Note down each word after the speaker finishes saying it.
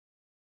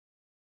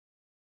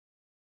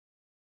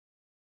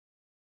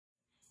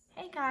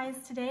Hey guys,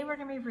 today we're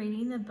going to be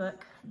reading the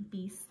book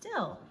Be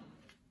Still.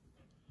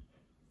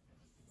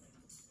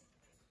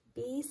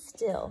 Be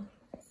still.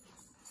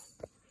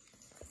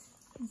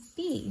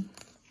 Be.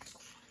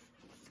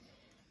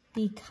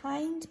 Be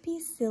kind,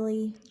 be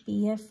silly,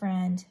 be a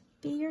friend,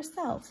 be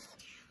yourself.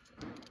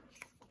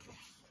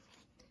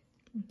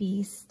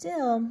 Be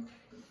still.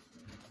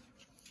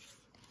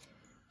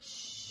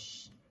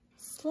 Shh.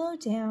 Slow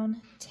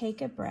down,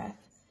 take a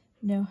breath.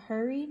 No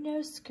hurry,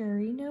 no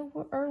scurry,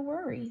 or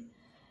worry.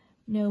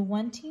 No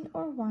wanting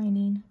or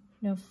whining,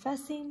 no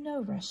fussing,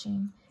 no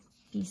rushing.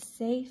 Be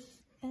safe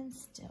and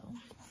still.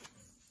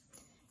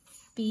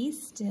 Be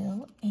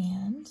still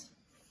and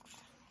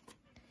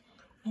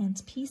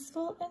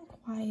peaceful and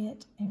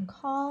quiet and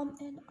calm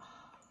and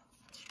awe.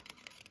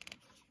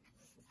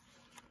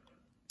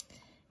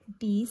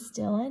 Be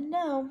still and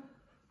know.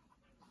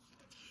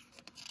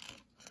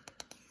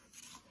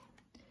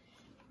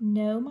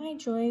 Know my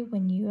joy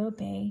when you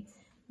obey.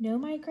 Know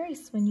my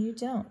grace when you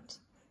don't.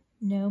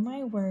 Know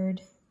my word,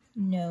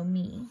 know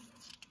me.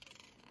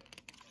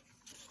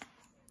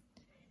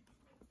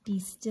 Be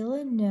still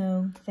and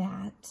know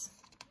that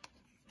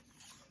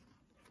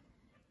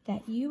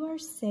you are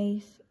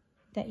safe,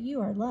 that you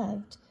are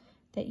loved,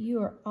 that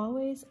you are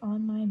always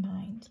on my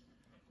mind,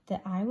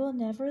 that I will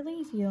never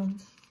leave you.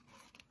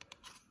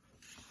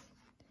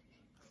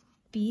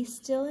 Be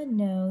still and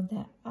know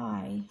that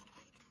I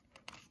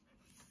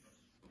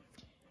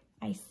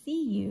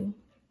see you,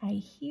 I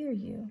hear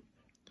you,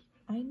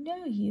 I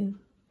know you,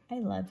 I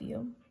love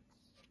you.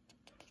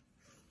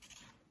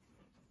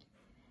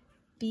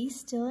 Be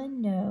still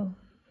and know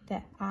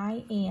that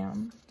I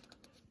am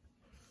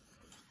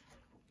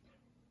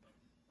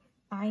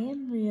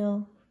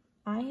real,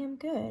 I am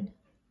good,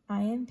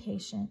 I am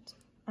patient,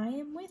 I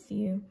am with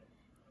you,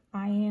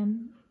 I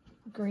am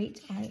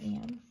great, I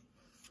am.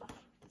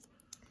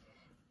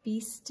 Be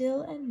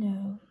still and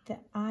know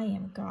that I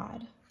am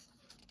God.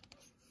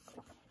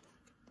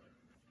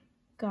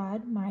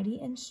 God mighty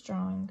and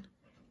strong,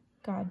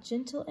 God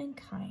gentle and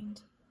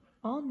kind,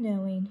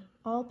 all-knowing,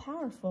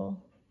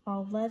 all-powerful,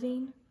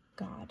 all-loving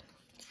God.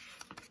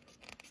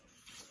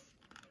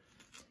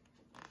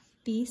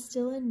 Be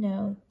still and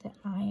know that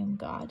I am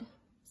God.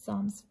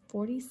 Psalms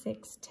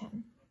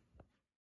 46:10.